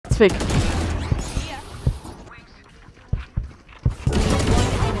fake.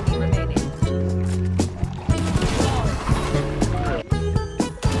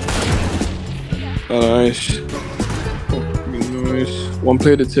 Nice. Nice. One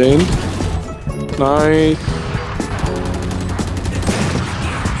player detained. Nice.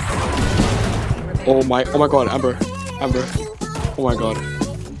 Oh my god, Amber. Amber. Oh my god.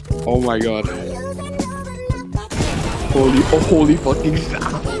 Oh my god. Holy fucking shit.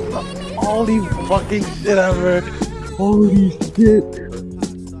 Holy fucking shit, Amber. Holy shit.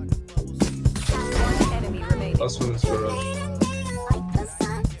 Last one is for rush.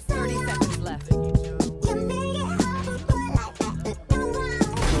 30 seconds left.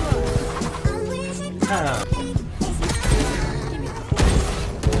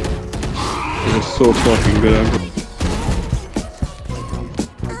 It was so fucking good, Amber.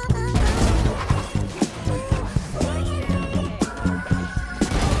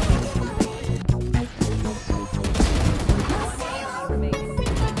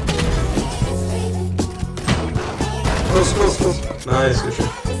 Close. Nice, good shit.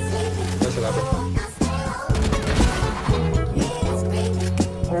 Nice an apple.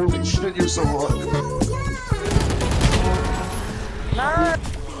 Holy shit, you're so hot.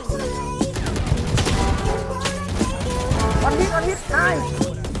 One hit, nice.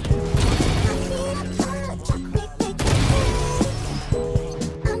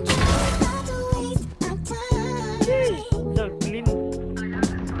 The clean.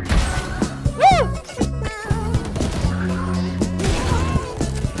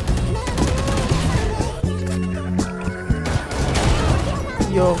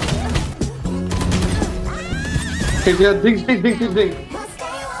 Yo. Okay, yeah, dig.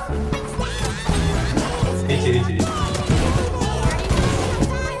 Easy.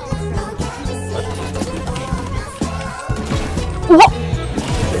 What?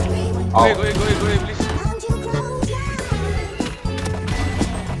 Go away, please.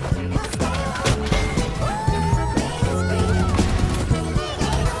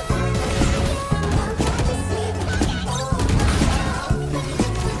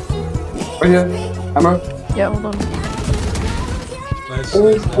 Right here. Amber. Yeah, hold on. Nice.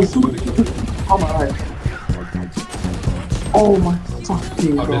 Oh my. Oh my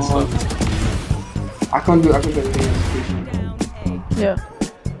fucking Oh, that's god. I can't do anything. Yeah.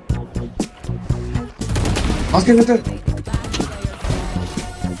 Let's get it.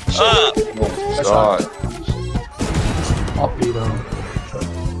 God. I'll beat him.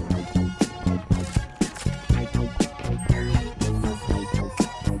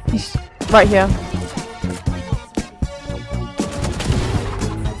 He's right here.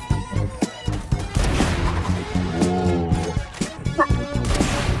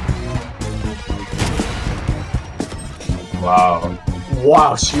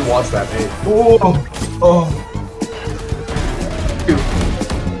 Wow, she wants that, mate. Oh. Dude.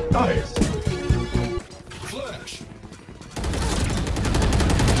 Nice.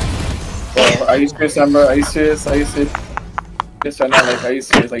 Are you serious, Amber? Are you serious? Yes or not? Like, are you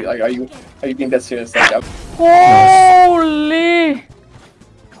serious? Like, are you being that serious? Like, Holy!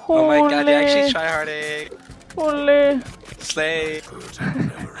 Oh my god, they actually try harding. Holy! Slay.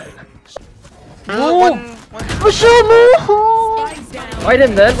 One. Fight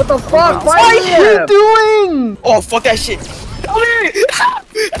him then, what the fuck? What are you doing? Oh, fuck that shit.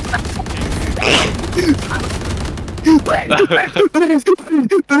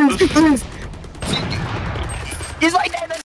 He's like that.